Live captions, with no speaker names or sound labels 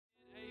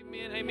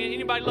Amen, amen.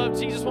 Anybody love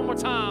Jesus? One more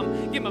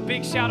time. Give him a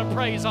big shout of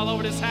praise all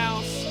over this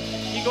house.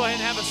 You go ahead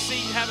and have a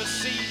seat, have a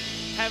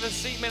seat, have a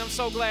seat. Man, I'm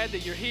so glad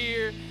that you're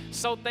here.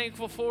 So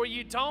thankful for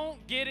you.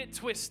 Don't get it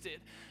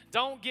twisted.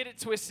 Don't get it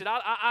twisted.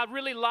 I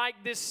really like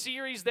this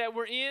series that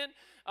we're in.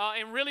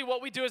 And really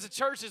what we do as a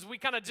church is we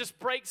kind of just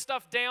break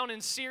stuff down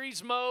in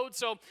series mode.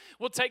 So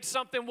we'll take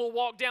something, we'll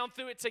walk down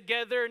through it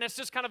together, and it's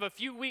just kind of a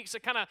few weeks to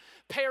kind of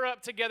pair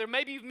up together.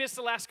 Maybe you've missed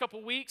the last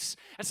couple weeks.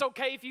 It's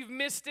okay if you've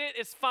missed it.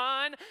 It's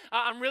fine.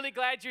 I'm really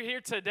glad you're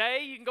here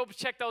today. You can go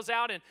check those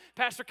out. And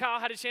Pastor Kyle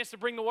had a chance to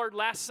bring the word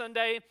last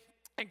Sunday.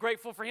 And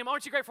grateful for him.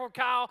 Aren't you grateful for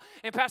Kyle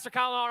and Pastor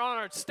Kyle on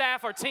our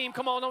staff, our team?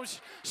 Come on,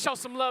 don't show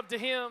some love to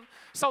him.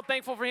 So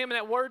thankful for him and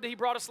that word that he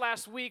brought us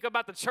last week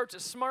about the church at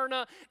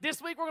Smyrna.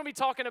 This week we're going to be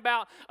talking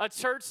about a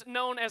church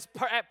known as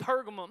at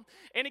Pergamum.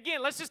 And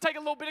again, let's just take a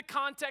little bit of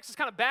context, just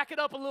kind of back it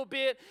up a little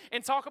bit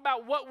and talk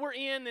about what we're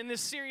in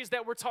this series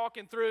that we're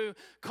talking through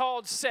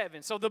called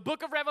 7. So the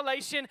book of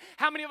Revelation,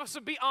 how many of us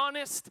would be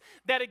honest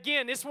that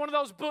again, it's one of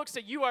those books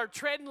that you are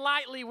treading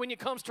lightly when it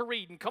comes to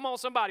reading? Come on,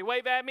 somebody,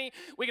 wave at me.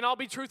 We can all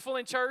be truthful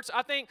in church.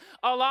 I think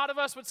a lot of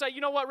us would say,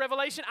 you know what,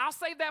 Revelation, I'll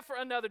save that for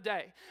another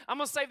day. I'm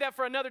going to save that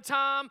for another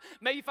time.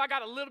 Maybe if I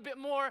got a little bit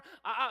more,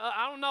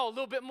 I don't know, a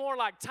little bit more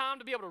like time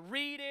to be able to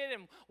read it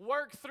and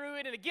work through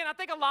it. And again, I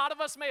think a lot of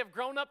us may have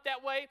grown up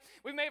that way.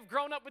 We may have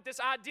grown up with this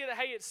idea that,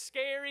 hey, it's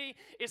scary,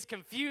 it's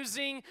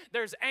confusing,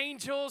 there's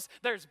angels,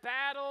 there's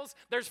battles,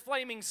 there's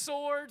flaming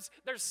swords,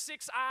 there's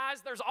 6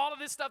 eyes, there's all of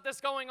this stuff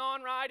that's going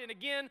on, right? And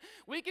again,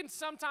 we can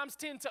sometimes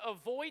tend to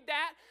avoid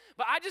that.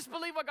 But I just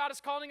believe what God is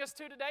calling us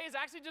to today is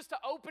actually just to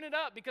open it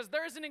up, because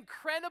there's an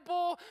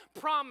incredible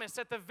promise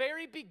at the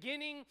very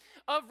beginning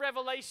of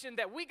Revelation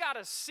that we got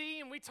to see,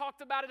 and we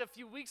talked about it a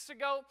few weeks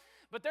ago.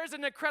 But there's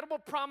an incredible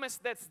promise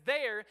that's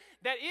there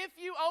that if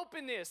you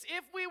open this,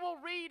 if we will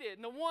read it,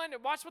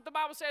 and watch what the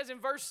Bible says in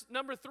verse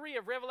number 3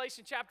 of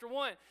Revelation chapter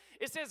 1.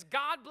 It says,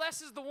 God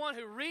blesses the one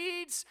who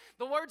reads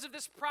the words of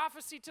this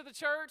prophecy to the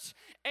church,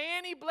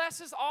 and he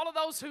blesses all of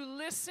those who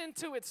listen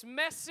to its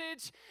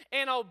message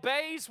and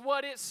obeys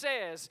what it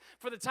says,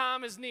 for the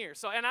time is near.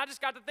 So, and I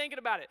just got to thinking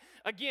about it.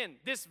 Again,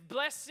 this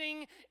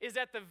blessing is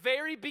at the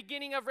very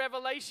beginning of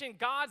Revelation.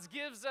 God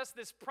gives us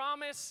this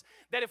promise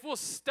that if we'll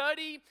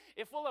study,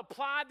 if we'll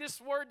apply this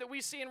word that we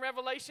see in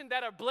Revelation,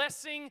 that a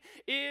blessing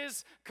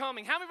is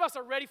coming. How many of us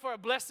are ready for a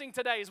blessing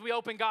today as we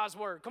open God's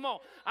word? Come on.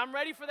 I'm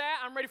ready for that.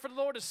 I'm ready for the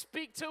Lord to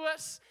speak to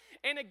us.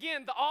 And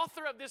again, the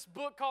author of this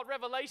book called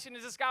Revelation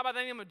is this guy by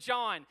the name of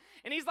John.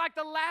 And he's like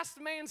the last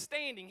man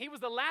standing. He was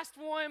the last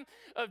one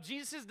of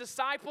Jesus'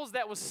 disciples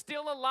that was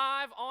still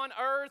alive on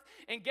earth.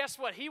 And guess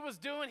what he was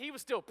doing? He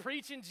was still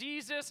preaching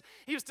Jesus.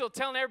 He was still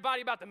telling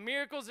everybody about the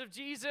miracles of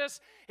Jesus.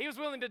 He was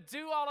willing to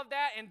do all of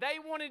that. And they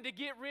wanted to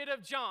get rid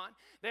of John.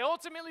 They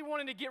ultimately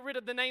wanted to get rid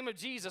of the name of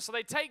Jesus. So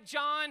they take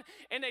John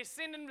and they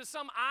send him to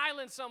some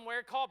island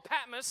somewhere called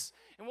Patmos.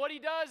 And what he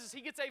does is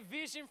he gets a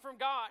vision from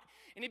God.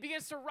 And he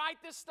begins to write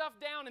this stuff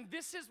down. And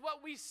this is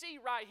what we see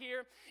right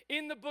here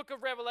in the book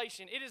of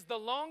Revelation. It is the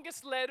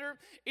longest letter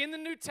in the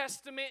New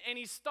Testament. And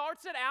he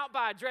starts it out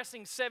by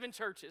addressing 7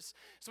 churches.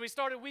 So we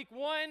started week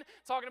 1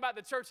 talking about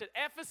the church at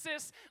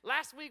Ephesus.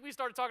 Last week we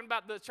started talking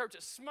about the church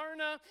at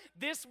Smyrna.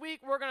 This week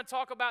we're going to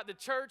talk about the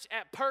church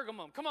at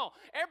Pergamum. Come on,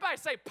 everybody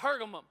say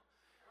Pergamum.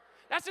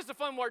 That's just a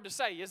fun word to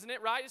say, isn't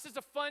it, right? It's just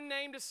a fun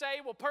name to say.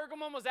 Well,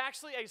 Pergamum was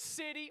actually a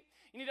city.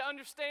 You need to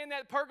understand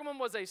that Pergamum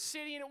was a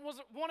city, and it was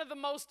one of the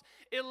most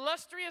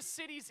illustrious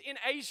cities in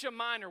Asia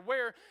Minor,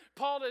 where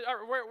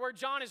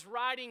John is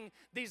writing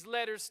these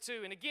letters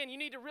to. And again, you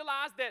need to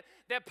realize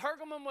that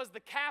Pergamum was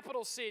the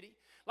capital city.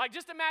 Like,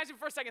 just imagine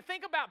for a second.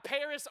 Think about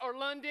Paris or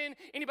London.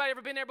 Anybody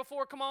ever been there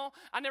before? Come on.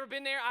 I've never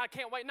been there. I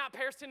can't wait. Not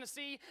Paris,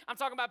 Tennessee. I'm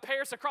talking about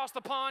Paris across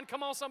the pond.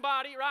 Come on,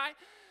 somebody, right?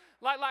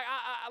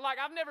 Like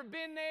I've never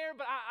been there,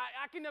 but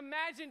I can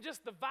imagine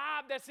just the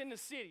vibe that's in the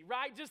city,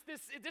 right? Just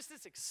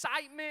this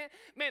excitement.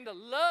 Man, the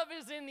love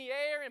is in the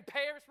air in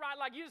Paris, right?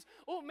 Like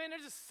oh man,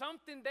 there's just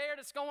something there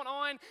that's going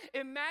on.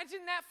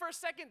 Imagine that for a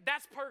second.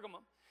 That's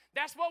Pergamum.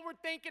 That's what we're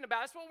thinking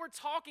about. That's what we're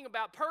talking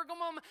about.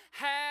 Pergamum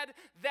had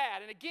that.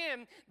 And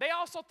again, they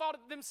also thought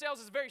of themselves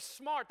as very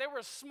smart. They were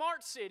a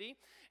smart city.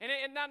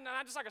 And not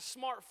just like a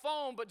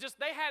smartphone, but just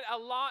they had a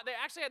lot. They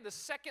actually had the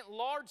second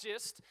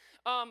largest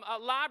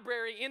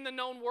library in the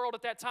known world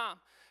at that time.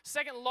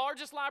 Second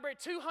largest library,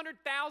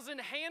 200,000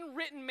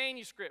 handwritten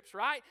manuscripts,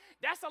 right?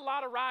 That's a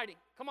lot of writing.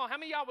 Come on, how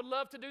many of y'all would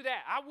love to do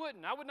that? I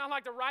wouldn't. I would not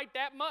like to write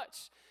that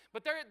much.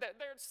 But they're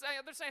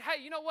saying,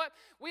 hey, you know what?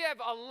 We have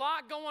a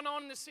lot going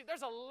on in this city.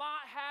 There's a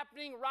lot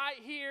happening right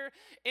here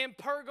in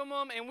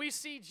Pergamum. And we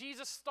see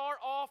Jesus start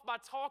off by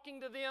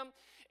talking to them.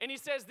 And he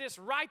says this,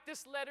 write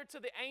this letter to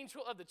the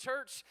angel of the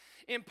church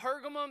in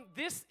Pergamum.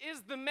 This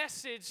is the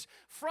message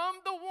from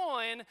the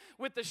one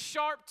with the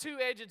sharp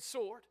two-edged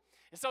sword.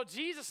 And so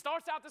Jesus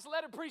starts out this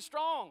letter pretty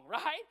strong,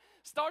 right?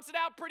 Starts it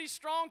out pretty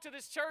strong to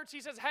this church. He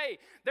says, hey,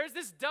 there's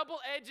this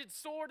double-edged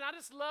sword, and I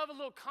just love a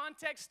little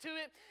context to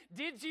it.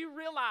 Did you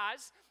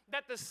realize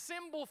that the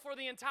symbol for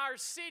the entire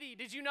city,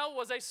 did you know,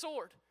 was a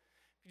sword?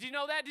 Did you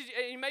know that?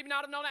 You maybe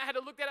not have known that. I had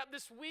to look that up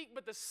this week.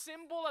 But the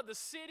symbol of the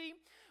city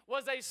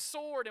was a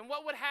sword. And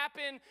what would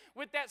happen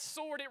with that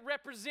sword? It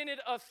represented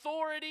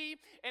authority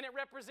and it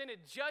represented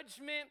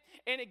judgment.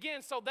 And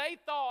again, so they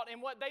thought,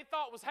 and what they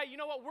thought was, hey, you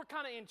know what? We're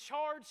kind of in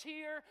charge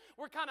here.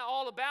 We're kind of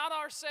all about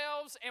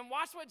ourselves. And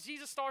watch what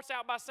Jesus starts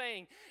out by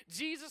saying.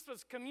 Jesus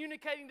was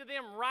communicating to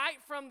them right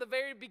from the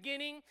very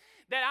beginning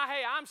that,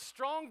 hey, I'm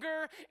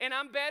stronger and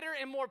I'm better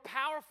and more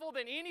powerful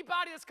than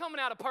anybody that's coming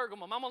out of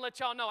Pergamum. I'm going to let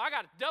y'all know I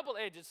got a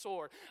double-edged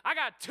sword. I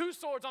got two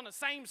swords on the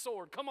same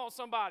sword. Come on,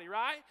 somebody,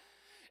 right?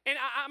 And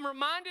I'm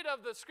reminded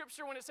of the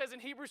scripture when it says in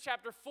Hebrews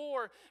chapter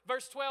 4,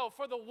 verse 12,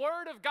 for the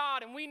word of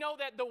God, and we know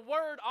that the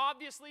word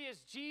obviously is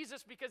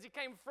Jesus because he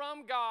came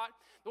from God.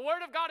 The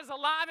word of God is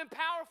alive and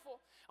powerful.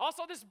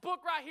 Also, this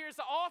book right here,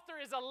 the author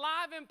is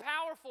alive and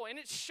powerful, and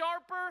it's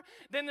sharper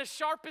than the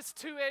sharpest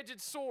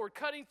two-edged sword,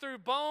 cutting through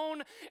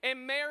bone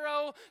and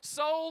marrow,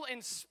 soul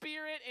and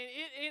spirit,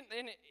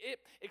 and it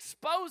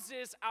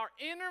exposes our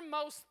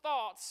innermost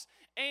thoughts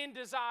and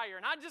desire.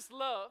 And I just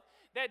love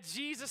that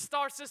Jesus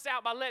starts this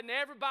out by letting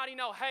everybody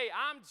know, hey,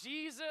 I'm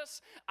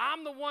Jesus.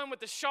 I'm the one with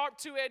the sharp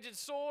two-edged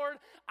sword.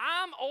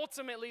 I'm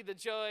ultimately the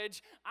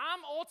judge. I'm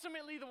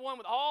ultimately the one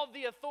with all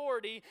the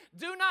authority.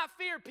 Do not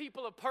fear,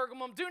 people of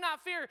Pergamum. Do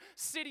not fear,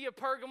 city of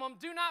Pergamum.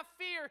 Do not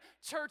fear,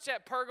 church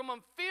at Pergamum.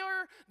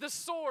 Fear the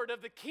sword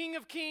of the King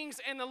of Kings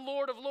and the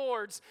Lord of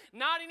Lords,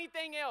 not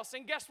anything else.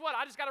 And guess what?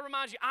 I just got to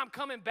remind you, I'm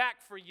coming back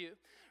for you.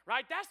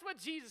 Right? That's what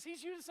Jesus,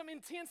 he's using some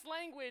intense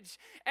language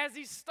as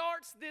he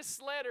starts this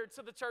letter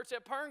to the church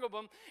at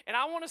Pergamum. And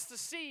I want us to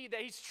see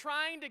that he's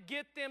trying to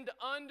get them to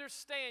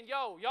understand,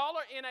 y'all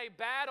are in a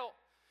battle.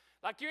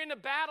 Like you're in the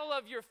battle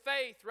of your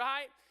faith,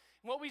 right?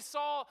 What we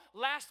saw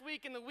last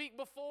week and the week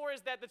before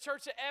is that the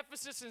church at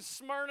Ephesus and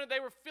Smyrna,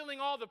 they were feeling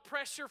all the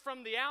pressure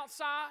from the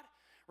outside,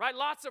 right?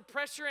 Lots of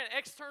pressure and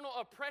external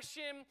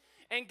oppression.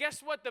 And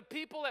guess what? The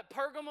people at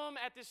Pergamum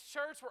at this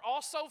church were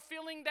also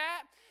feeling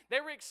that. They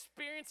were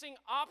experiencing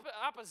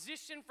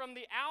opposition from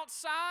the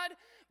outside,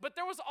 but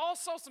there was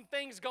also some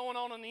things going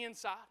on the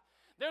inside.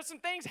 There's some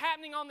things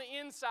happening on the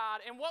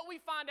inside, and what we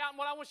find out and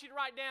what I want you to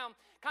write down,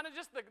 kind of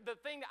just the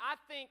thing that I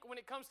think when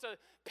it comes to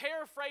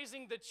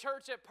paraphrasing the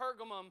church at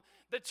Pergamum,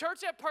 the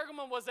church at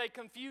Pergamum was a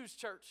confused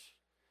church.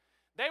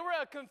 They were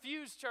a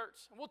confused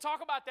church. We'll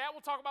talk about that.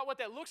 We'll talk about what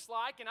that looks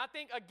like. And I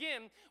think,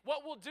 again,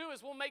 what we'll do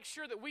is we'll make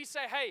sure that we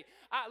say, hey,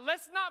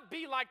 let's not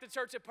be like the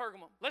church at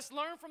Pergamum. Let's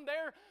learn from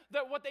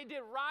what they did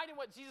right and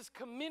what Jesus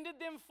commended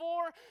them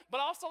for, but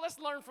also let's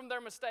learn from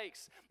their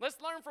mistakes. Let's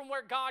learn from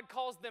where God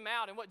calls them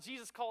out and what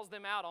Jesus calls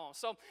them out on.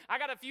 So I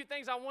got a few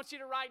things I want you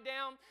to write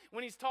down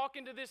when he's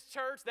talking to this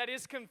church that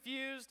is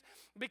confused,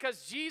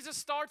 because Jesus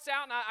starts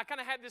out, and I kind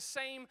of had this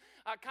same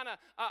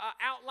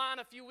outline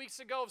a few weeks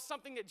ago of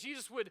something that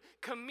Jesus would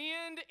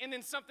commend and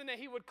then something that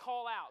he would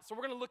call out. So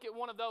we're going to look at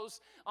one of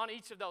those on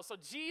each of those. So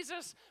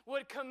Jesus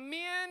would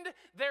commend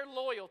their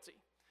loyalty,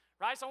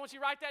 right? So I want you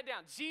to write that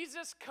down.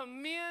 Jesus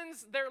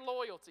commends their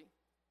loyalty.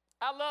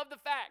 I love the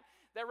fact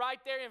that right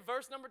there in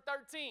verse number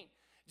 13,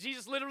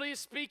 Jesus literally is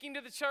speaking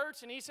to the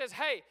church and he says,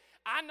 hey,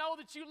 I know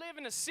that you live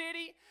in a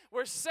city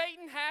where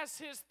Satan has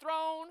his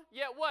throne,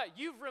 yet what?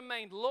 You've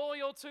remained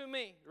loyal to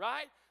me,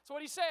 right? So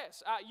what he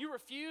says, you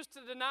refuse to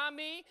deny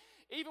me.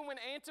 Even when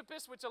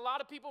Antipas, which a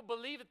lot of people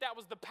believe that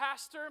was the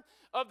pastor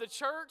of the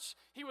church,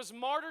 he was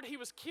martyred, he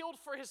was killed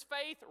for his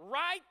faith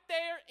right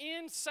there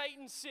in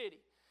Satan's city.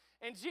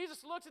 And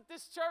Jesus looks at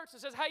this church and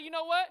says, hey, you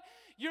know what?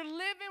 You're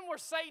living where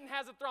Satan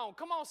has a throne.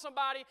 Come on,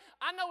 somebody.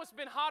 I know it's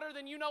been hotter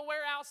than you know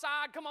where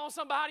outside. Come on,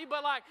 somebody.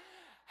 But like,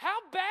 how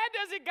bad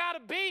does it got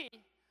to be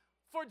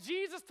for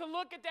Jesus to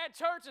look at that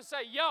church and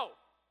say, yo,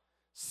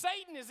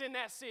 Satan is in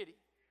that city?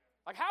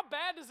 Like, how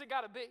bad does it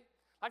got to be?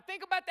 Like,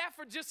 think about that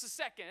for just a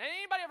second.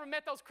 Anybody ever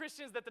met those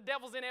Christians that the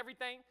devil's in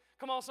everything?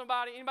 Come on,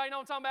 somebody. Anybody know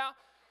what I'm talking about?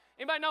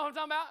 Anybody know what I'm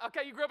talking about?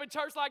 Okay, you grew up in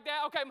church like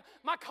that? Okay,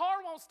 my car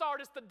won't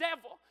start. It's the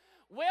devil.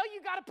 Well, you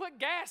got to put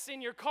gas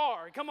in your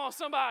car. Come on,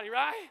 somebody,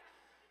 right?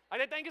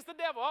 Like, they think it's the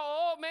devil.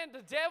 Oh, man,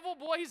 the devil,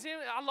 boy, he's in.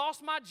 I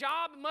lost my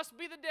job. It must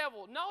be the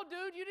devil. No,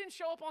 dude, you didn't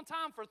show up on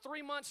time for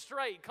 3 months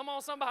straight. Come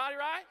on, somebody,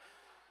 right?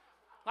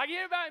 Like,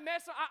 everybody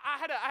met. So I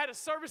had a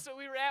service that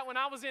we were at when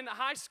I was in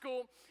high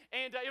school,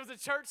 and it was a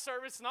church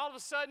service, and all of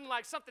a sudden,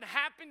 like, something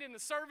happened in the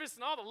service,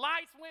 and all the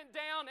lights went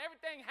down,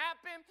 everything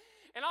happened,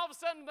 and all of a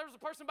sudden, there was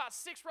a person about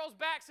 6 rows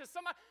back says,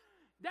 somebody,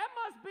 that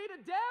must be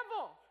the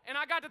devil. And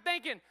I got to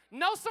thinking,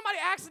 no, somebody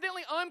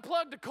accidentally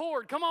unplugged the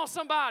cord. Come on,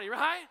 somebody,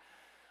 right?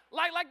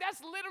 Like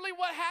that's literally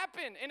what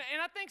happened. And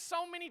I think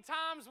so many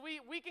times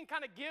we can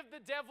kind of give the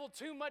devil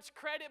too much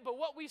credit, but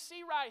what we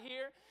see right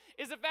here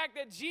is the fact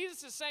that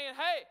Jesus is saying,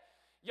 hey,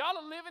 y'all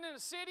are living in a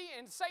city,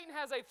 and Satan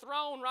has a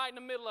throne right in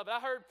the middle of it. I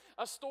heard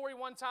a story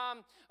one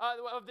time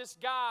of this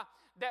guy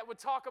that would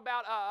talk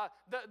about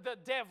the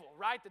devil,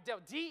 right? The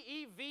devil,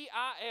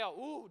 D-E-V-I-L.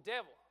 Ooh,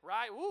 devil.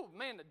 right? Ooh,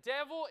 man, the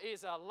devil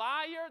is a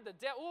liar. The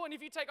devil, and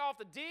if you take off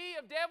the D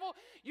of devil,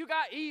 you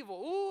got evil.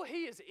 Ooh,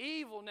 he is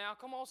evil now.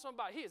 Come on,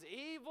 somebody. He is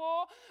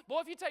evil.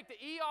 Boy, if you take the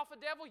E off of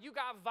devil, you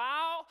got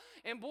vile.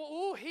 And boy,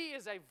 ooh, he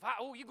is a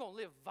vile. Ooh, you're going to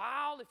live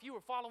vile if you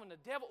were following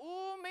the devil.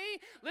 Ooh, me.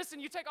 Listen,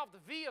 you take off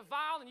the V of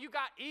vile and you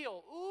got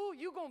ill. Ooh,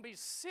 you're going to be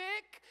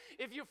sick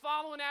if you're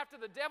following after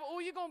the devil.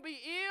 Ooh, you're going to be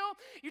ill.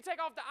 You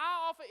take off the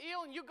I off of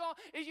ill and you got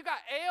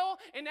L,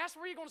 and that's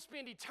where you're going to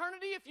spend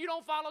eternity if you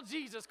don't follow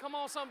Jesus. Come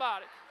on,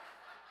 somebody.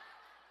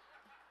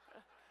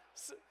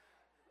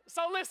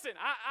 So listen,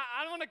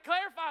 I want to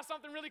clarify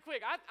something really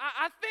quick.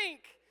 I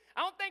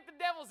don't think the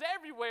devil's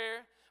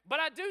everywhere, but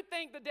I do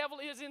think the devil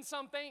is in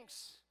some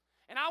things.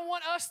 And I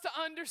want us to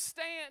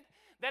understand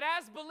that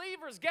as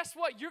believers, guess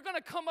what? You're going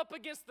to come up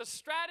against the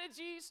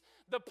strategies,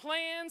 the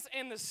plans,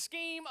 and the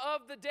scheme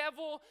of the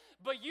devil.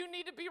 But you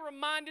need to be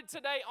reminded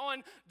today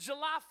on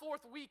July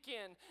 4th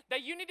weekend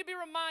that you need to be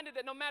reminded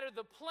that no matter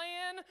the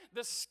plan,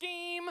 the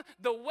scheme,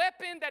 the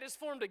weapon that is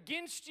formed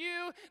against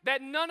you,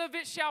 that none of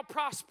it shall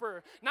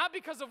prosper. Not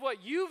because of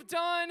what you've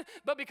done,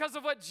 but because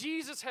of what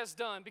Jesus has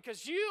done.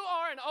 Because you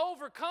are an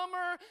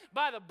overcomer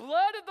by the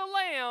blood of the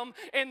Lamb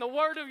and the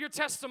word of your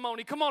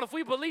testimony. Come on, if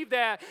we believe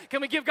that,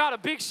 can we give God a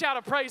big shout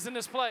of praise in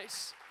this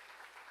place?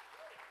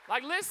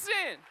 Like,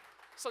 listen.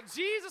 So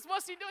Jesus,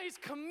 what's he doing? He's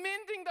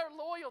commending their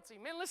loyalty.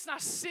 Man, listen, I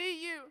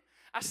see you.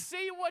 I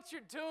see what you're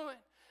doing.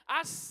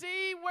 I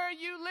see where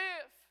you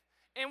live.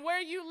 And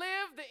where you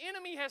live, the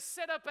enemy has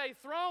set up a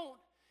throne.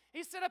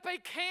 He set up a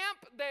camp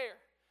there.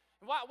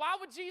 Why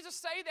would Jesus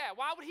say that?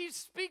 Why would he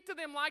speak to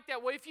them like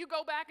that? Well, if you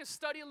go back and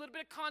study a little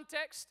bit of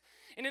context,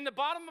 and in the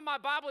bottom of my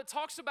Bible, it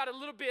talks about it a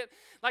little bit.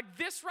 Like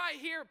this right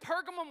here,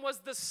 Pergamum was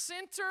the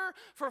center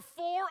for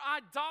 4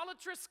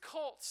 idolatrous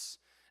cults.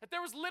 That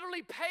there was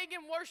literally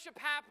pagan worship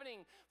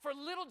happening for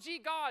little g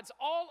gods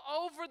all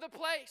over the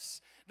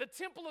place. The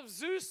temple of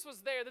Zeus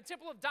was there. The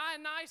temple of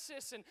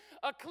Dionysus and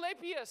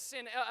Asclepius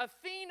and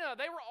Athena.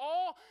 They were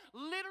all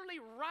literally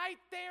right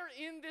there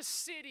in this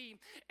city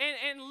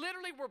and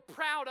literally were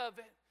proud of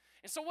it.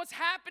 And so what's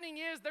happening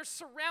is they're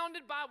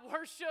surrounded by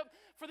worship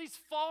for these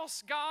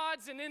false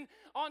gods. And then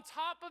on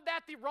top of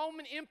that, the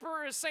Roman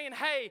emperor is saying,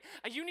 hey,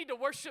 you need to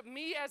worship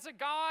me as a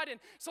god. And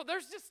so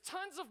there's just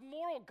tons of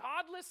moral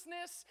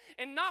godlessness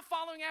and not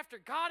following after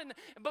God.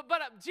 But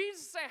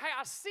Jesus is saying, hey,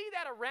 I see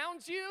that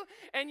around you,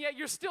 and yet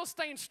you're still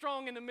staying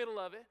strong in the middle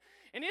of it.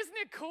 And isn't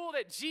it cool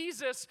that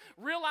Jesus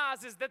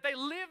realizes that they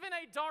live in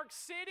a dark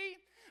city,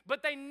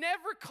 but he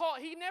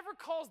never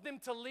calls them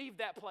to leave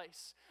that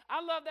place.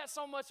 I love that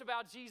so much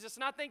about Jesus,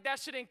 and I think that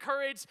should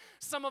encourage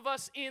some of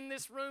us in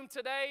this room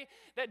today,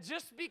 that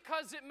just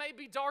because it may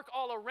be dark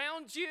all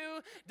around you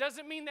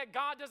doesn't mean that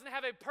God doesn't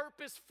have a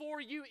purpose for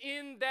you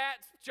in that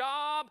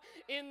job,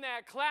 in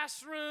that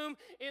classroom,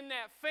 in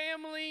that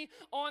family,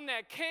 on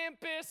that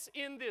campus,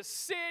 in this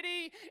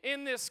city,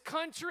 in this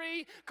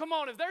country. Come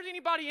on, if there's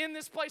anybody in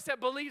this place that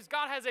believes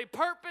God has a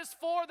purpose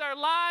for their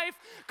life,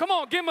 come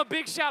on, give him a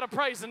big shout of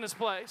praise in this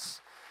place.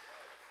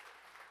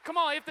 Come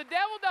on, if the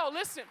devil though,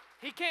 listen,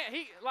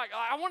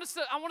 I want us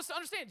to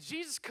understand,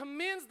 Jesus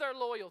commends their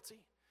loyalty.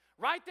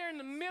 Right there in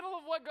the middle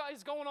of what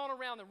is going on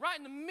around them, right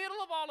in the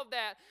middle of all of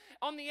that,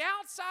 on the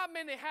outside,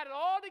 man, they had it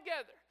all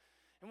together.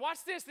 And watch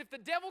this, if the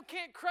devil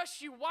can't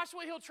crush you, watch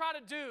what he'll try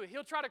to do.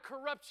 He'll try to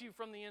corrupt you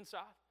from the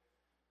inside.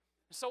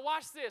 So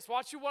watch this,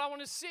 watch what I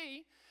want to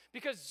see,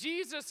 because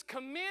Jesus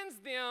commends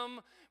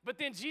them, but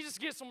then Jesus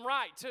gets them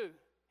right too.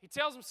 He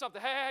tells them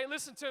something, hey,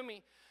 listen to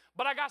me,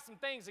 but I got some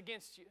things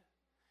against you.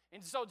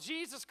 And so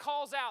Jesus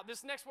calls out,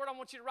 this next word I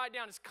want you to write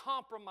down is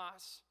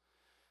compromise.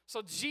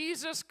 So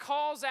Jesus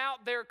calls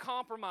out their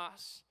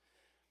compromise.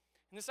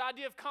 And this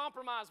idea of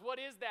compromise, what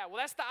is that? Well,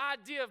 that's the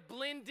idea of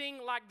blending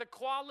like the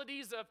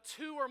qualities of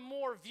 2 or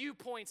more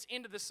viewpoints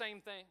into the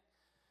same thing.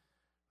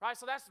 Right?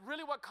 So that's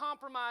really what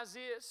compromise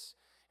is.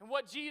 And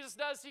what Jesus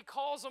does, he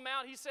calls them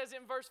out. He says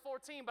it in verse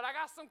 14, but I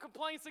got some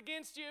complaints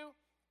against you.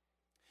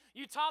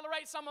 You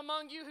tolerate some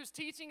among you whose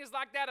teaching is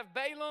like that of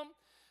Balaam,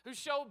 who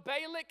showed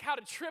Balak how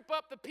to trip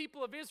up the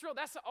people of Israel.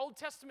 That's an Old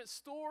Testament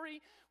story.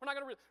 We're not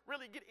going to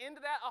really get into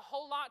that a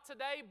whole lot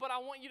today, but I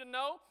want you to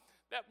know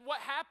that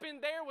what happened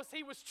there was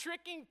he was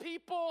tricking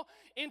people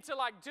into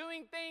like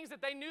doing things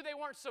that they knew they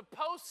weren't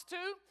supposed to,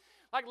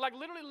 like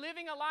literally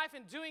living a life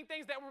and doing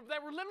things that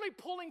were literally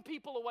pulling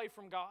people away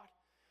from God.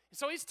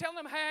 So he's telling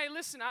them, hey,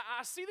 listen,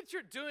 I see that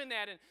you're doing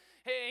that. And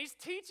he's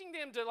teaching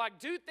them to like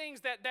do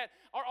things that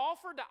are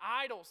offered to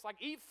idols, like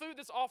eat food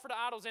that's offered to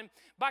idols, and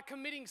by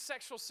committing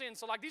sexual sin.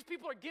 So like these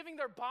people are giving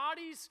their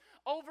bodies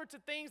over to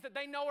things that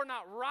they know are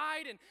not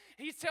right. And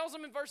he tells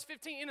them in verse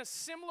 15, in a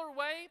similar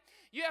way,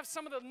 you have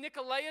some of the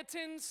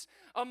Nicolaitans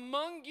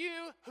among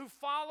you who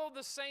follow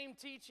the same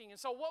teaching. And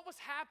so what was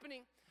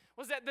happening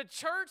was that the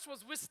church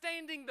was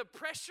withstanding the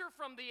pressure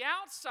from the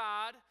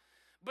outside,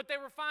 but they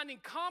were finding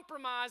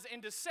compromise and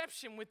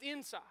deception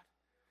within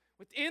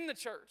the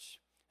church.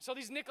 So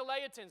these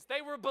Nicolaitans,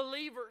 they were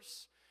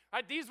believers.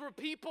 Right? These were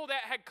people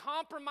that had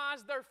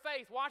compromised their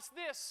faith. Watch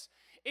this.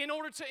 In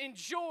order to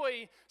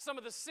enjoy some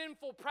of the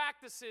sinful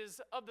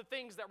practices of the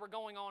things that were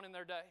going on in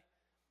their day.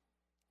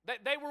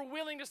 They were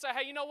willing to say,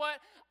 hey, you know what?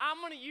 I'm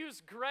going to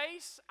use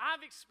grace.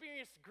 I've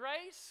experienced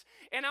grace,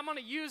 and I'm going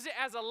to use it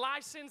as a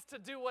license to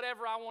do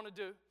whatever I want to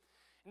do.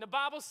 And the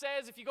Bible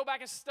says, if you go back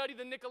and study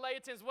the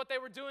Nicolaitans, what they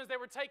were doing is they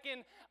were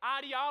taking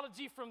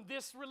ideology from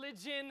this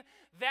religion,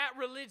 that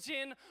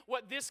religion,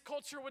 what this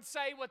culture would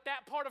say, what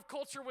that part of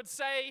culture would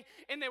say,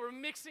 and they were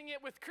mixing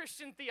it with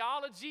Christian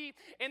theology,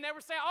 and they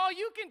were saying, oh,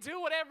 you can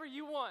do whatever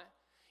you want.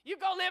 You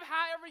go live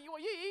however you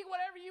want. You eat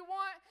whatever you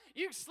want.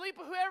 You sleep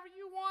with whoever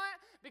you want,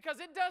 because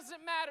it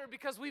doesn't matter,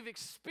 because we've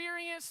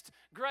experienced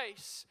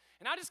grace.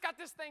 And I just got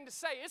this thing to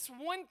say. It's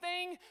one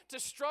thing to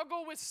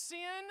struggle with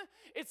sin.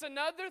 It's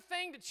another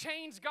thing to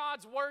change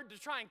God's word to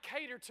try and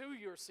cater to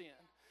your sin.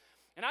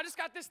 And I just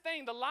got this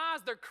thing, the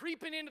lies, they're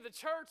creeping into the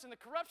church, and the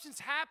corruption's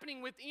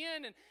happening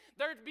within, and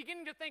they're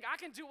beginning to think, I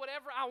can do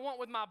whatever I want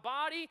with my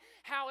body,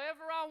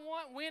 however I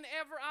want,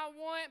 whenever I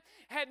want,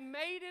 had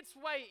made its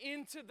way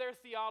into their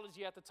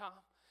theology at the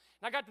time.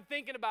 And I got to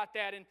thinking about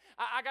that, and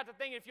I got to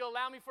thinking, if you'll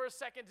allow me for a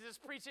second to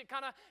just preach it,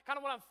 kind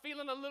of what I'm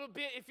feeling a little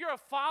bit. If you're a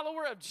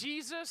follower of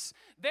Jesus,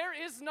 there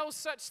is no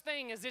such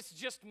thing as it's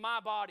just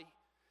my body.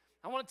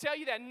 I want to tell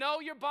you that. No,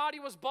 your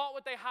body was bought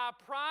with a high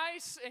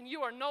price, and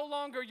you are no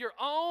longer your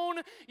own.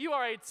 You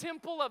are a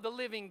temple of the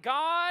living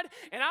God,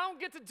 and I don't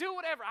get to do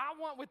whatever I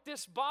want with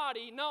this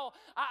body. No,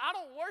 I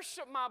don't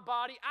worship my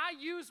body.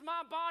 I use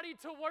my body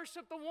to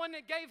worship the one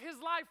that gave his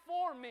life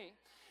for me.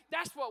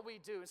 That's what we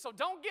do. So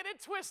don't get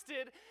it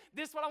twisted.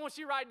 This is what I want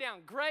you to write down.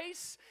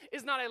 Grace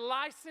is not a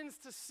license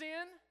to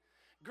sin.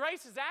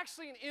 Grace is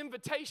actually an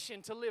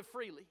invitation to live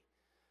freely.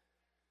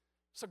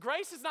 So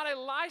grace is not a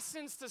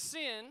license to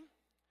sin.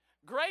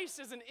 Grace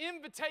is an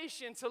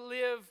invitation to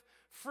live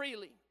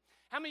freely.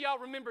 How many of y'all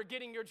remember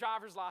getting your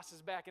driver's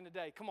license back in the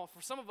day? Come on, for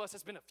some of us,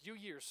 it's been a few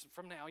years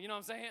from now. You know what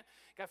I'm saying?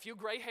 Got a few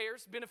gray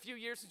hairs. Been a few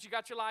years since you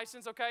got your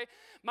license, okay?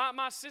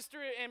 My sister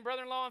and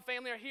brother-in-law and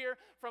family are here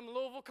from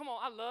Louisville. Come on,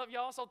 I love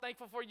y'all. So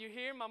thankful for you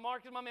here. My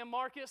man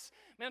Marcus.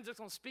 Man, I'm just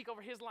going to speak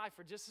over his life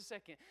for just a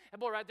second. That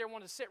boy right there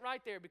wanted to sit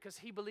right there because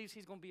he believes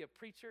he's going to be a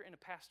preacher and a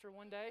pastor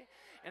one day.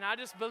 And I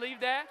just believe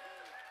that.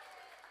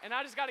 And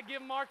I just got to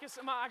give Marcus,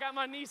 I got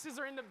my nieces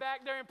are in the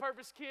back there in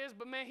Purpose Kids,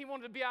 but man, he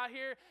wanted to be out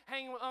here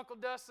hanging with Uncle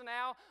Dustin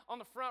Al on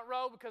the front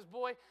row because,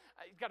 boy,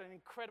 he's got an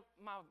incredible,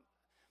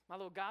 my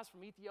little guy's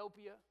from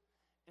Ethiopia,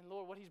 and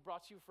Lord, what he's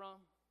brought you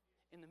from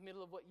in the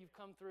middle of what you've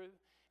come through,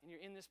 and you're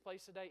in this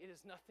place today, it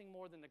is nothing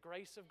more than the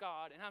grace of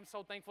God, and I'm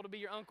so thankful to be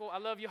your uncle. I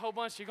love you a whole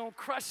bunch. You're going to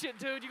crush it,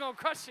 dude. You're going to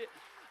crush it.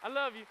 I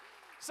love you.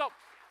 So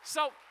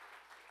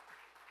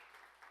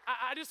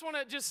I just want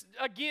to just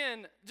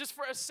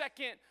for a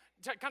second,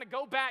 to kind of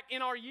go back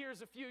in our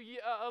years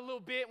a little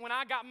bit when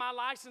I got my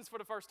license for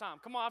the first time.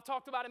 Come on, I've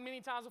talked about it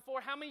many times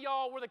before. How many of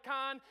y'all were the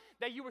kind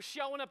that you were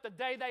showing up the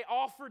day they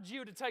offered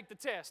you to take the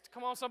test?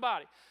 Come on,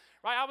 somebody.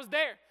 Right, I was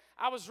there.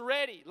 I was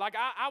ready. Like,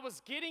 I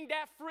was getting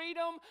that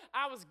freedom.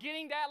 I was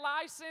getting that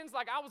license.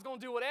 Like, I was going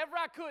to do whatever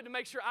I could to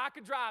make sure I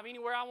could drive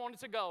anywhere I wanted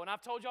to go. And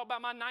I've told y'all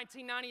about my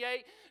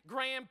 1998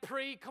 Grand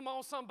Prix. Come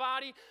on,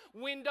 somebody.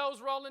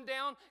 Windows rolling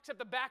down, except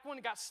the back one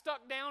got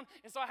stuck down,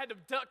 and so I had to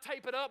duct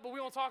tape it up, but we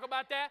won't talk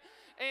about that.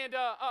 And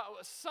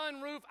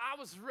sunroof, I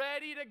was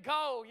ready to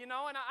go, you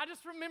know. And I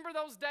just remember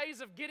those days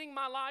of getting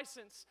my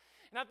license.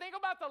 And I think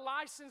about the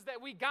license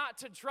that we got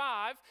to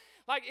drive.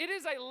 Like, it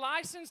is a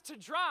license to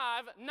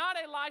drive, not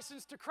a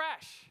license to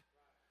crash.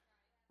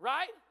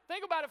 Right?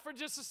 Think about it for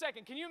just a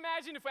second. Can you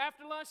imagine if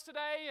after lunch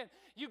today and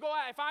you go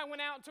out, if I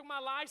went out and took my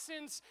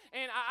license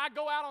and I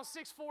go out on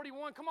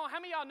 641, come on, how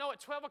many of y'all know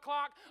at 12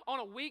 o'clock on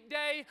a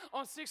weekday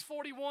on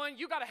 641,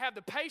 you got to have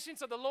the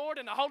patience of the Lord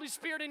and the Holy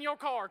Spirit in your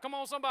car. Come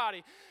on,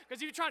 somebody.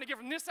 Because if you're trying to get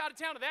from this side of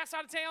town to that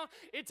side of town,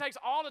 it takes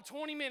all of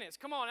 20 minutes.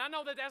 Come on. I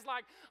know that's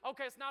like,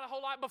 okay, it's not a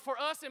whole lot, but for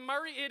us in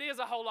Murray, it is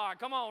a whole lot.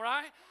 Come on,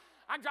 right?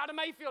 I can drive to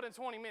Mayfield in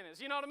 20 minutes.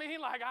 You know what I mean?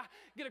 Like, I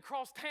get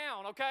across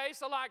town, okay?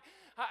 So, like,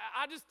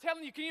 I just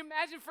telling you, can you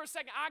imagine for a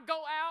second, I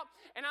go out,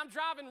 and I'm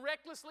driving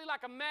recklessly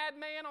like a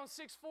madman on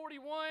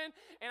 641,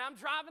 and I'm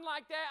driving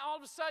like that. All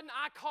of a sudden,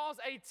 I cause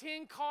a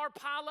 10-car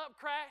pileup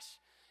crash.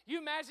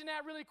 You imagine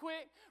that really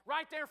quick?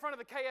 Right there in front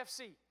of the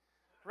KFC,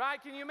 right?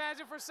 Can you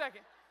imagine for a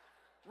second?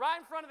 Right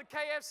in front of the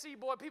KFC,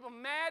 boy, people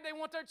mad they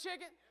want their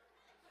chicken.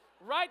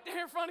 Right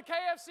there in front of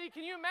KFC.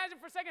 Can you imagine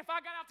for a second if I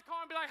got out the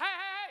car and be like,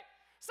 hey,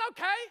 it's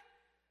okay.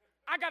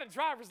 I got a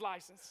driver's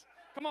license.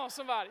 Come on,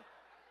 somebody.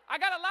 I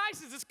got a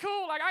license. It's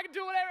cool. Like, I can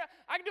do whatever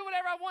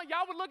I want.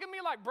 Y'all would look at me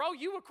like, bro,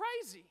 you were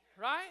crazy,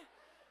 right?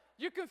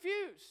 You're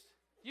confused.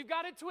 You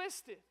got it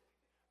twisted,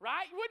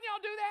 right? Wouldn't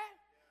y'all do that?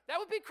 That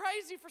would be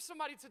crazy for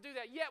somebody to do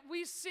that. Yet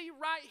we see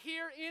right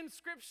here in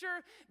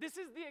Scripture, this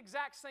is the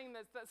exact same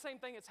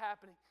thing that's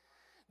happening.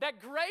 That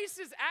grace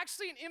is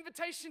actually an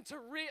invitation to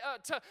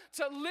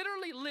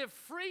literally live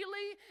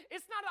freely.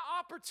 It's not an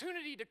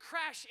opportunity to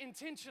crash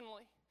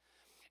intentionally.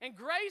 And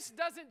grace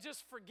doesn't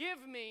just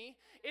forgive me,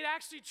 it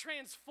actually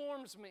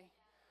transforms me.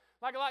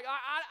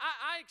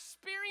 I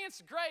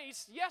experienced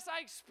grace. Yes,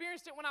 I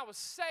experienced it when I was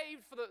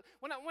saved,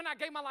 when I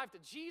gave my life to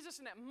Jesus.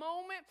 In that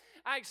moment,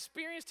 I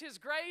experienced His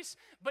grace,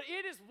 but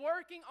it is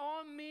working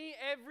on me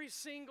every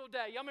single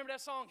day. Y'all remember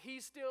that song,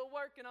 He's Still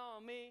Working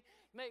on Me,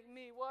 Make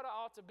Me What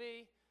I Ought to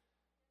Be?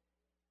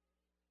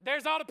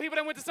 There's all the people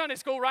that went to Sunday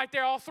school right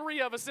there, all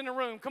three of us in the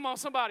room. Come on,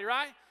 somebody,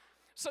 right?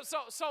 So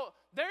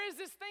there is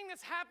this thing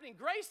that's happening.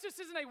 Grace just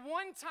isn't a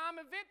one-time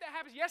event that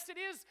happens. Yes, it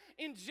is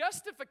in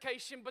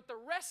justification, but the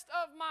rest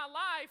of my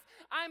life,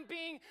 I'm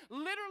being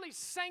literally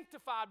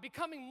sanctified,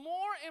 becoming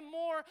more and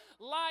more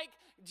like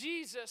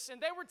Jesus.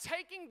 And they were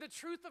taking the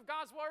truth of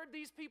God's word,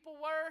 these people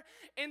were,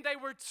 and they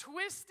were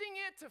twisting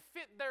it to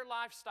fit their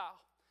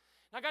lifestyle.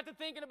 And I got to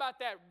thinking about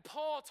that.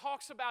 Paul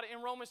talks about it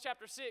in Romans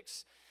chapter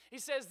 6. He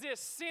says this,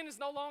 sin is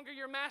no longer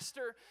your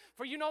master,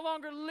 for you no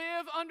longer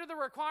live under the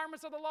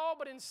requirements of the law,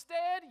 but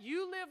instead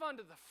you live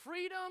under the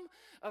freedom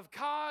of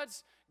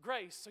God's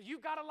grace. So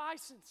you've got a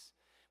license.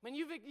 Man,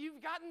 you've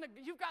gotten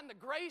the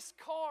grace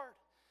card.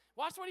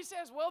 Watch what he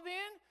says. Well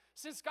then,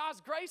 since God's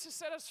grace has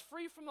set us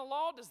free from the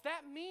law, does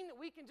that mean that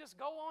we can just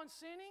go on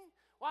sinning?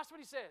 Watch what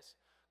he says.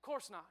 Of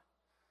course not.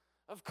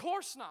 Of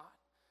course not.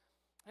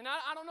 And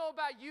I don't know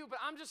about you, but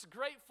I'm just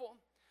grateful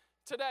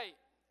today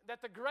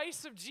that the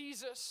grace of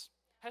Jesus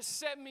has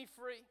set me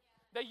free.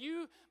 That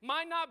you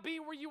might not be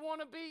where you want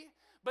to be,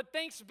 but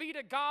thanks be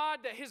to God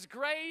that His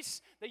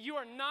grace, that you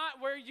are not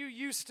where you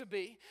used to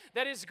be.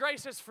 That His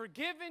grace has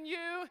forgiven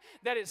you,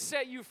 that it's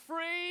set you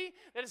free,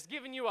 that it's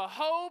given you a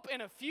hope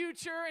and a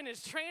future, and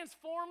is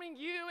transforming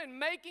you and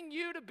making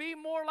you to be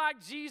more like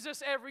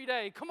Jesus every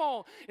day. Come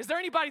on. Is there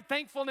anybody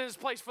thankful in this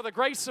place for the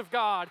grace of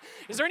God?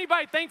 Is there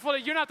anybody thankful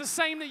that you're not the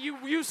same that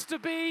you used to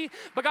be,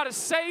 but God has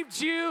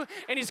saved you,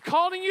 and He's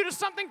calling you to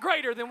something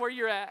greater than where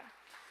you're at?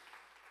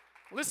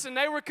 Listen,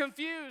 they were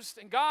confused,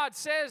 and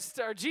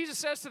Jesus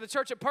says to the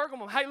church at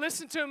Pergamum, hey,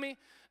 listen to me.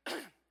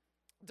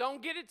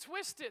 Don't get it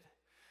twisted.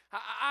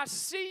 I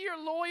see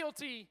your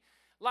loyalty,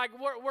 like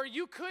where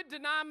you could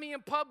deny me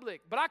in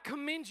public, but I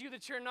commend you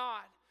that you're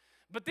not.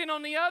 But then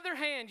on the other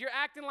hand, you're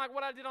acting like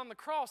what I did on the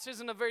cross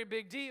isn't a very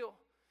big deal,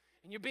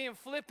 and you're being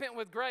flippant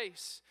with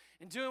grace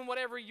and doing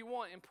whatever you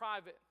want in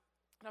private.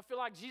 And I feel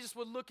like Jesus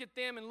would look at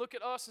them and look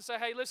at us and say,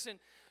 hey, listen,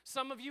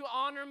 some of you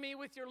honor me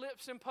with your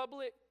lips in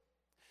public,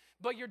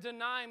 but you're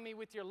denying me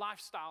with your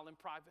lifestyle in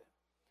private.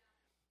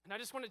 And I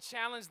just want to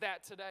challenge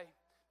that today.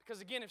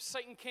 Because again, if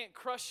Satan can't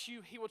crush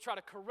you, he will try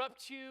to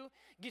corrupt you,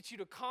 get you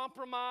to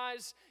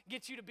compromise,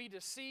 get you to be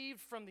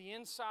deceived from the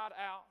inside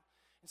out.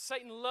 And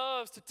Satan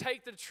loves to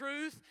take the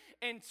truth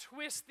and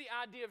twist the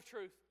idea of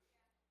truth.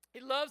 He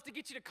loves to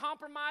get you to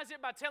compromise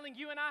it by telling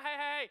you and I,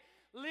 hey,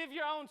 live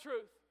your own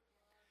truth.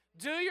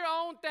 Do your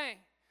own thing.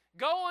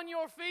 Go on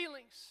your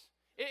feelings.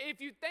 If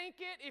you think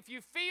it, if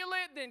you feel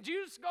it, then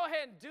you just go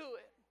ahead and do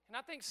it. And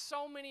I think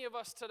so many of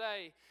us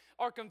today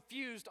are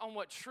confused on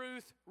what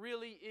truth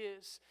really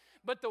is.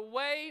 But the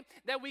way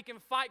that we can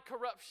fight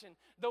corruption,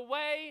 the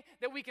way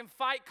that we can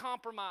fight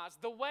compromise,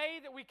 the way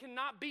that we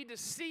cannot be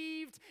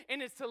deceived,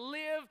 and is to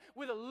live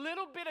with a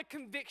little bit of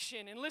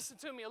conviction. And listen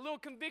to me, a little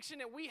conviction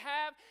that we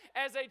have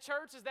as a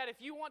church is that if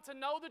you want to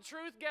know the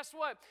truth, guess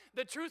what?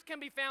 The truth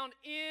can be found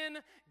in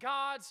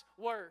God's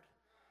Word.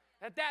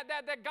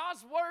 That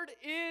God's Word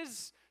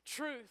is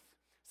truth.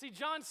 See,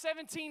 John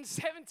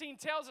 17:17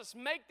 tells us,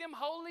 make them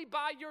holy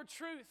by your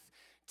truth.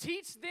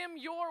 Teach them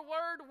your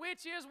word,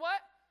 which is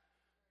what?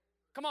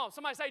 Come on,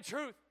 somebody say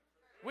truth.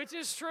 Which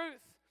is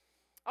truth.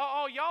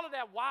 Oh, y'all are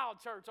that wild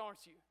church,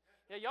 aren't you?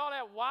 Yeah, y'all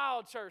that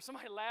wild church.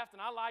 Somebody laughed,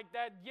 and I like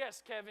that.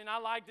 Yes, Kevin, I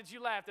like that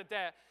you laughed at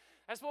that.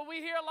 That's what we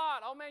hear a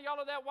lot. Oh, man, y'all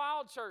are that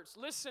wild church.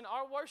 Listen,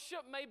 our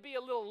worship may be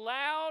a little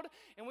loud,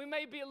 and we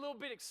may be a little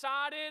bit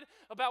excited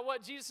about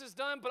what Jesus has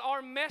done, but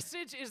our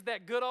message is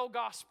that good old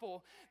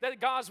gospel, that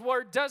God's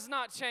word does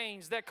not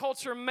change, that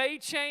culture may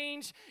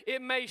change,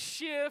 it may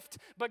shift,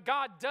 but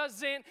God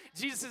doesn't.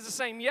 Jesus is the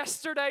same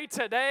yesterday,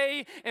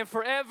 today, and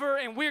forever,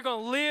 and we're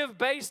going to live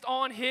based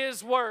on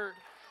His word.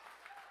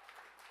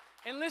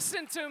 And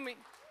listen to me.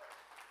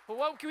 But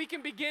what we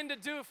can begin to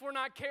do if we're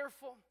not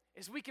careful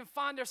is we can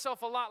find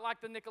ourselves a lot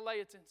like the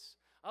Nicolaitans,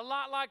 a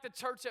lot like the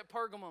church at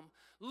Pergamum,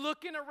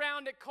 looking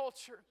around at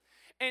culture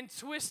and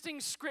twisting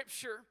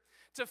Scripture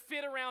to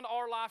fit around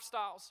our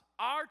lifestyles,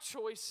 our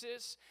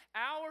choices,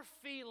 our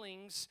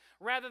feelings,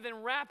 rather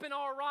than wrapping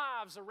our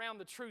lives around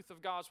the truth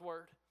of God's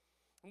Word.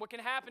 And what can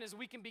happen is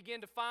we can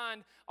begin to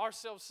find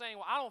ourselves saying,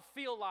 well, I don't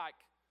feel like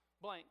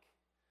blank.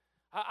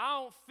 I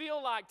don't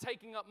feel like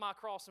taking up my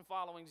cross and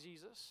following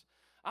Jesus.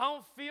 I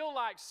don't feel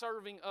like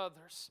serving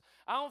others.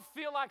 I don't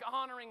feel like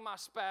honoring my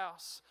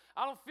spouse.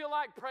 I don't feel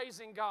like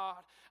praising God.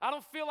 I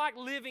don't feel like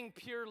living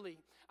purely.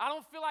 I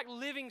don't feel like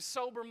living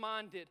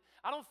sober-minded.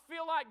 I don't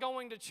feel like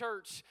going to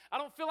church. I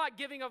don't feel like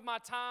giving of my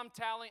time,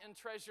 talent, and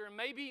treasure. And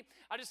maybe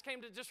I just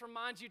came to just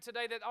remind you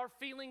today that our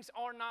feelings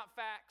are not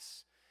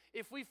facts.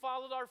 If we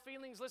followed our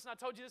feelings, listen, I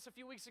told you this a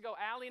few weeks ago,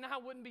 Allie and I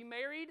wouldn't be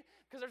married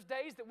because there's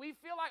days that we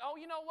feel like, oh,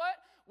 you know what?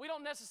 We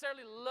don't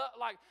necessarily love,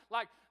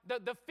 like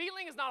the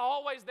feeling is not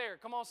always there.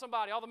 Come on,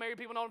 somebody. All the married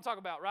people know what I'm talking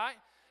about, right?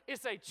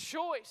 It's a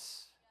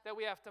choice. that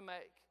we have to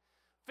make.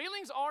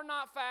 Feelings are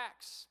not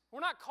facts. We're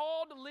not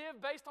called to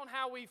live based on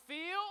how we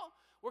feel.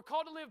 We're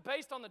called to live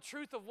based on the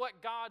truth of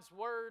what God's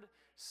Word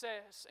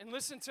says. And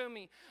listen to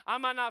me, I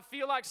might not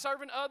feel like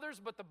serving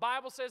others, but the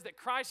Bible says that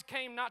Christ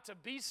came not to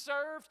be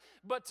served,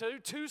 but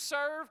to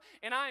serve,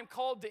 and I am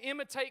called to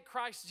imitate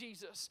Christ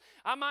Jesus.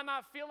 I might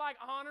not feel like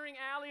honoring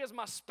Allie as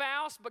my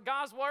spouse, but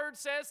God's Word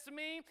says to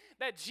me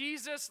that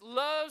Jesus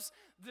loves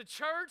the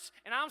church,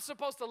 and I'm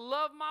supposed to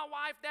love my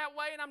wife that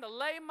way, and I'm to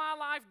lay my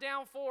life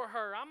down for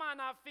her. I might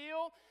not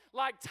feel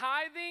like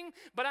tithing,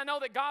 but I know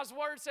that God's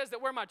Word says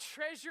that where my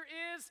treasure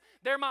is,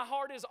 there my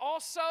heart is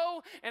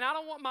also, and I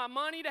don't want my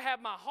money to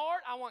have my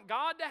heart. I want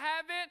God to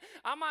have it.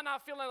 I might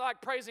not feel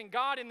like praising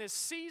God in this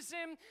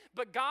season,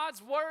 but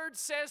God's Word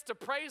says to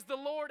praise the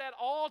Lord at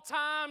all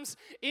times,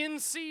 in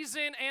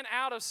season and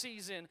out of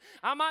season.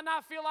 I might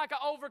not feel like an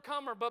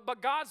overcomer,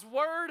 but God's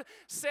Word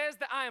says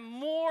that I am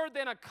more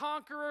than a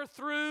conqueror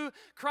through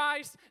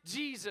Christ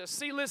Jesus.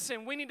 See,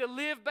 listen, we need to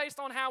live based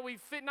on how we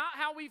fit, not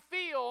how we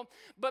feel,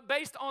 but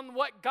based on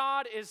what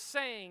God is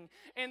saying.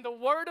 And the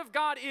Word of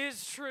God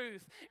is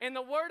truth. And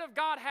the Word of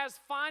God has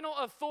final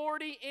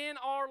authority in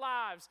our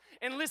lives.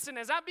 And listen,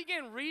 as I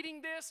begin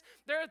reading this,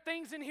 there are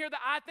things in here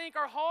that I think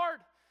are hard.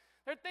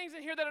 There are things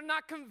in here that are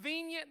not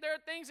convenient. There are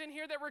things in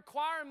here that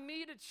require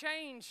me to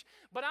change.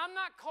 But I'm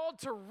not called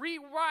to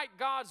rewrite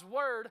God's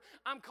Word.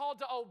 I'm called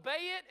to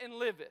obey it and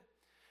live it.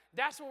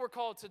 That's what we're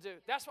called to do.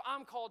 That's what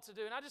I'm called to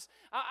do. And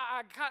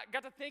I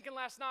got to thinking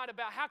last night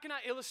about how can I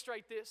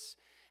illustrate this?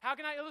 How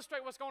can I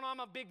illustrate what's going on? I'm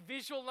a big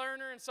visual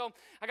learner, and so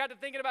I got to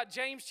thinking about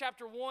James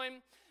chapter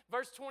 1,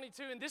 verse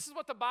 22, and this is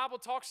what the Bible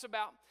talks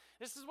about.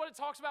 This is what it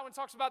talks about when it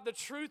talks about the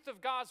truth of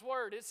God's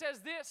Word. It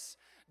says this,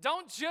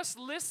 don't just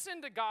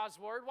listen to God's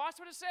Word. Watch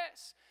what it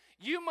says.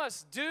 You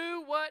must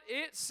do what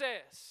it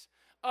says.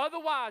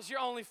 Otherwise, you're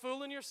only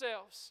fooling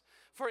yourselves.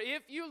 For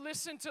if you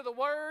listen to the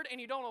Word and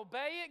you don't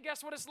obey it,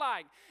 guess what it's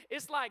like?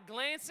 It's like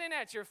glancing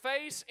at your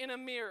face in a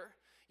mirror.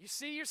 You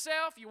see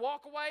yourself, you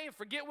walk away and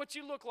forget what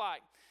you look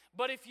like.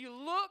 But if you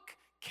look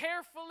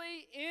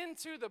carefully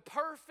into the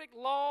perfect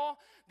law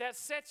that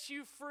sets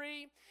you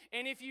free,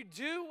 and if you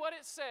do what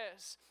it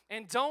says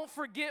and don't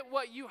forget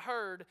what you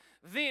heard,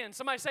 then,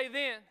 somebody say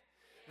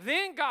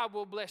then God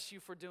will bless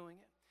you for doing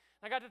it.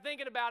 I got to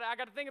thinking about it. I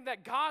got to thinking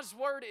that God's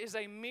Word is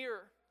a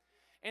mirror.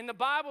 And the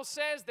Bible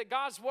says that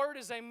God's Word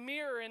is a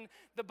mirror, and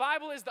the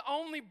Bible is the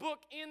only book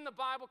in the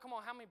Bible. Come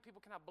on, how many people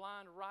can I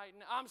blind right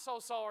now? I'm so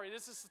sorry.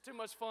 This is too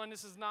much fun.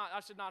 This is not, I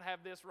should not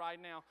have this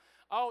right now.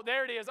 Oh,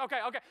 there it is. Okay.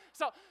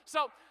 So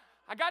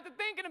I got to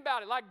thinking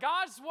about it. Like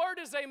God's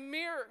Word is a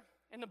mirror,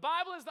 and the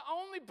Bible is the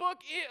only book,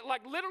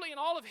 like literally in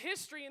all of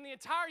history, in the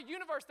entire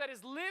universe that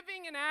is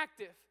living and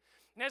active.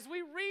 And as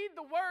we read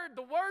the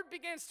Word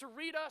begins to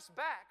read us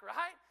back,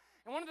 right?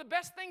 And one of the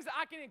best things that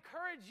I can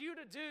encourage you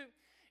to do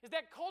is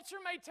that culture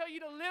may tell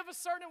you to live a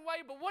certain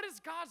way, but what does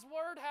God's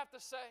Word have to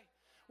say?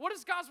 What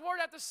does God's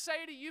Word have to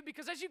say to you?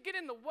 Because as you get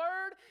in the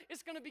Word,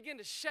 it's going to begin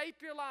to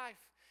shape your life.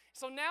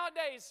 So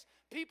nowadays,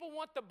 people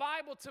want the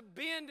Bible to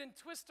bend and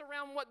twist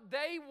around what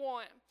they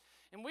want.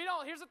 And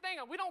here's the thing,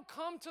 we don't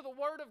come to the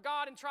Word of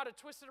God and try to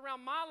twist it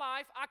around my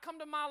life. I come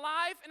to my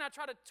life and I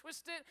try to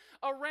twist it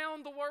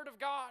around the Word of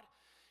God.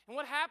 And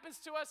what happens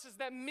to us is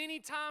that many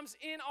times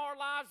in our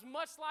lives,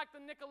 much like the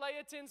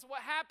Nicolaitans,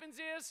 what happens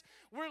is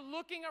we're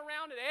looking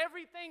around at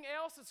everything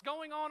else that's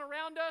going on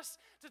around us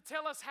to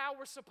tell us how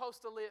we're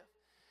supposed to live.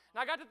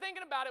 And I got to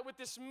thinking about it with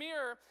this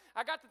mirror.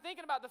 I got to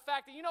thinking about the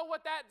fact that, you know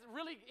what that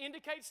really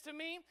indicates to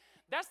me?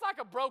 That's like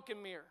a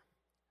broken mirror,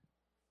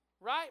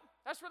 right?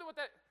 That's really what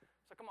that,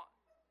 so come on.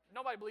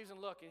 Nobody believes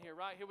in luck in here,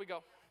 right? Here we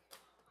go.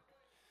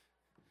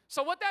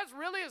 So what that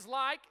really is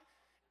like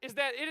is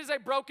that it is a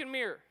broken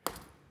mirror.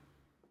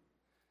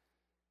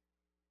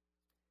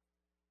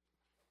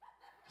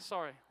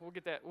 Sorry, we'll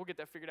get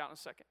that figured out in a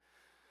second.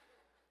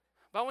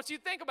 But I want you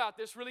to think about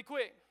this really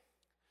quick.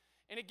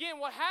 And again,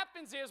 what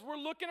happens is we're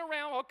looking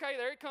around. Okay,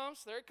 there it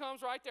comes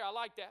right there. I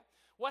like that.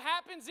 What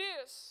happens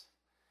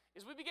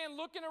is we begin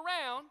looking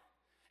around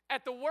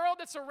at the world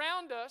that's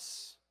around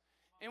us,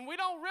 and we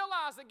don't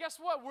realize that, guess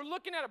what? We're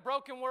looking at a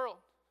broken world.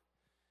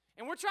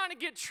 And we're trying to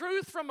get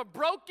truth from a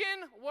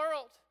broken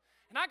world.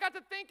 And I got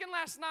to thinking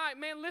last night,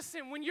 man,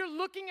 listen, when you're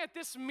looking at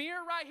this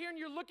mirror right here and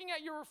you're looking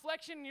at your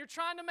reflection and you're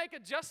trying to make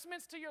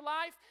adjustments to your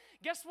life,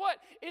 guess what?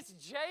 It's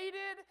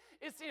jaded,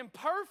 it's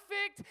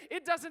imperfect,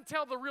 it doesn't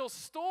tell the real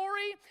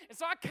story. And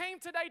so I came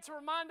today to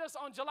remind us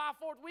on July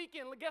 4th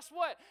weekend, guess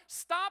what?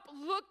 Stop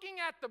looking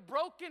at the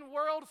broken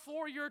world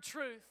for your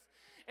truth.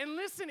 And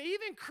listen,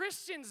 even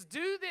Christians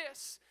do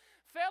this.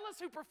 Fellas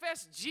who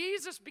profess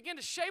Jesus begin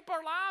to shape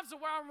our lives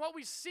around what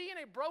we see in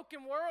a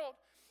broken world.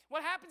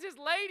 What happens is,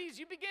 ladies,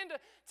 you begin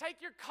to take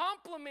your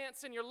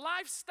compliments and your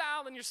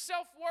lifestyle and your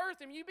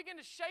self-worth and you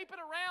begin to shape it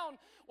around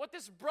what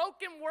this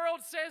broken world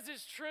says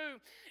is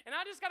true. And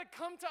I just got to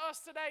come to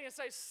us today and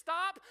say,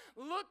 stop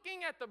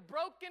looking at the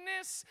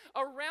brokenness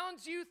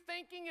around you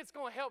thinking it's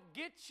going to help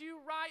get you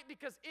right,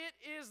 because it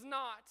is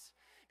not.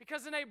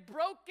 Because in a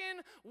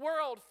broken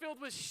world filled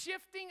with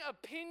shifting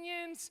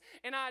opinions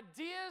and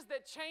ideas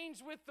that change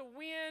with the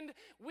wind,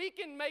 we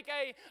can make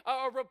a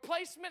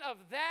replacement of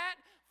that.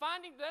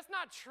 Finding that's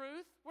not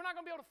truth. We're not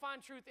going to be able to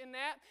find truth in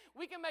that.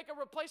 We can make a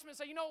replacement and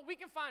say, you know what, we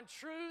can find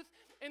truth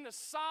in the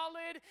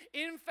solid,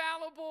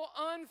 infallible,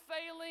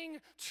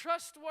 unfailing,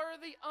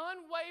 trustworthy,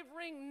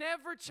 unwavering,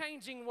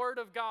 never-changing Word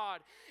of God.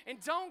 And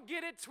don't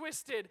get it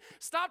twisted.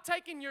 Stop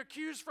taking your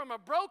cues from a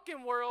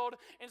broken world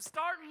and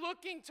start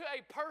looking to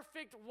a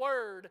perfect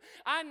Word.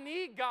 I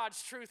need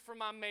God's truth for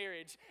my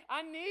marriage.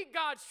 I need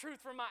God's truth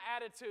for my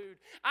attitude.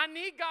 I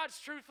need God's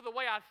truth for the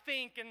way I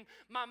think and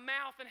my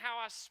mouth and how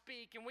I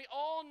speak. And we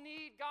all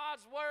need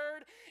God's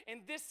Word.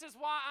 And this is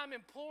why I'm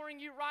imploring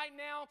you right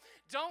now,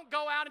 don't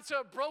go out into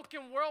a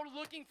broken world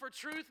looking for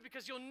truth,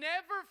 because you'll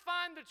never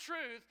find the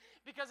truth,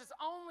 because it's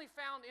only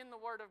found in the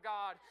Word of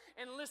God.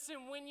 And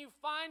listen, when you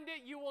find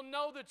it, you will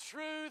know the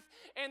truth,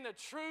 and the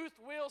truth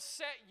will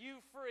set you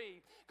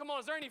free. Come on,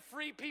 is there any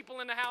free people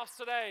in the house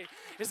today?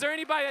 Is there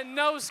anybody that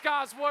knows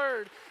God's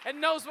Word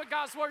and knows what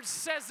God's Word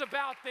says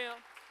about them?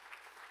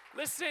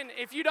 Listen,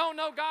 if you don't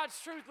know God's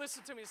truth,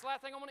 listen to me. It's the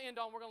last thing I'm going to end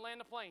on. We're going to land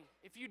the plane.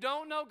 If you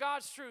don't know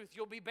God's truth,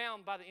 you'll be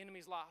bound by the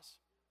enemy's lies.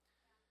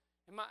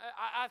 And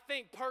I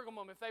think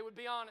Pergamum, if they would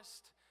be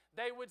honest,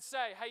 they would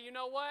say, hey, you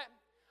know what?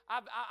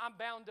 I'm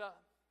bound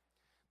up.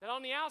 That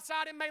on the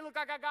outside, it may look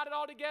like I got it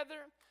all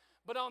together,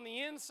 but on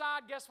the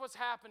inside, guess what's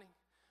happening?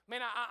 Man,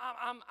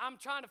 I'm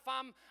trying to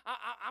find,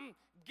 I'm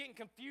getting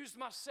confused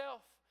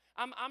myself.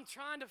 I'm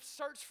trying to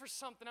search for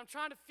something. I'm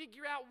trying to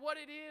figure out what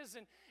it is.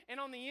 And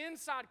on the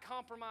inside,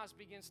 compromise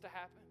begins to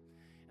happen.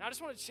 And I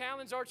just want to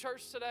challenge our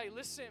church today.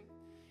 Listen,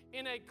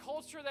 in a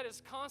culture that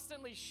is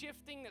constantly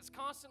shifting, that's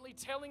constantly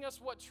telling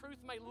us what truth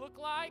may look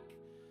like,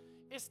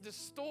 it's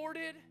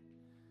distorted.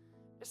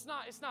 It's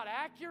not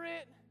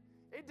accurate.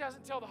 It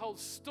doesn't tell the whole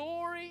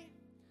story.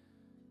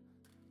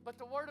 But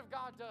the Word of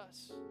God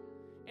does.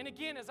 And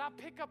again, as I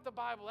pick up the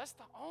Bible, that's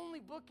the only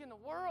book in the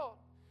world.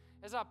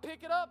 As I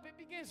pick it up, it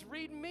begins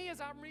reading me as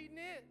I'm reading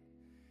it.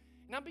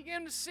 And I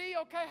begin to see,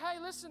 okay, hey,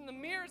 listen, the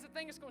mirror is the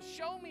thing that's going to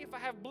show me if I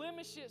have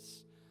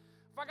blemishes,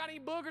 if I got any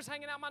boogers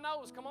hanging out my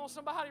nose. Come on,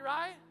 somebody,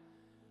 right?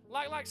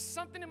 Like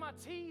something in my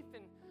teeth.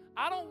 And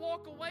I don't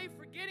walk away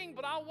forgetting,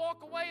 but I'll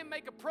walk away and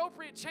make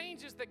appropriate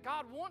changes that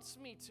God wants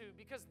me to,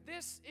 because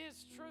this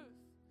is truth.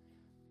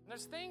 And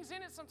there's things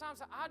in it sometimes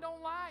that I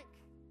don't like.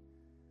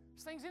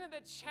 There's things in it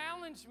that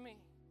challenge me.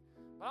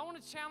 But I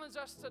want to challenge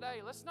us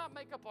today. Let's not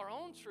make up our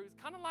own truth,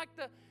 kind of like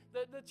the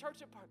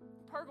church at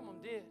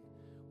Pergamum did.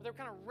 Where they're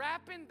kind of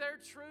wrapping their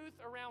truth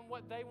around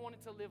what they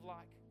wanted to live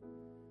like,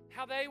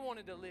 how they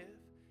wanted to live,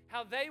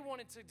 how they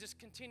wanted to just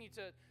continue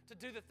to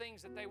do the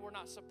things that they were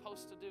not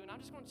supposed to do. And I'm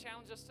just going to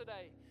challenge us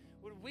today.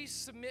 Would we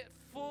submit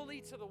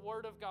fully to the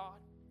Word of God?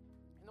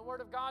 And the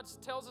Word of God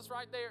tells us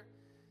right there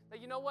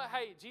that, you know what?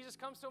 Hey, Jesus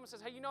comes to him and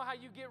says, hey, you know how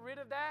you get rid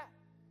of that?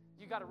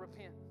 You got to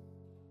repent.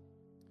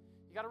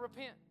 You got to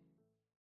repent.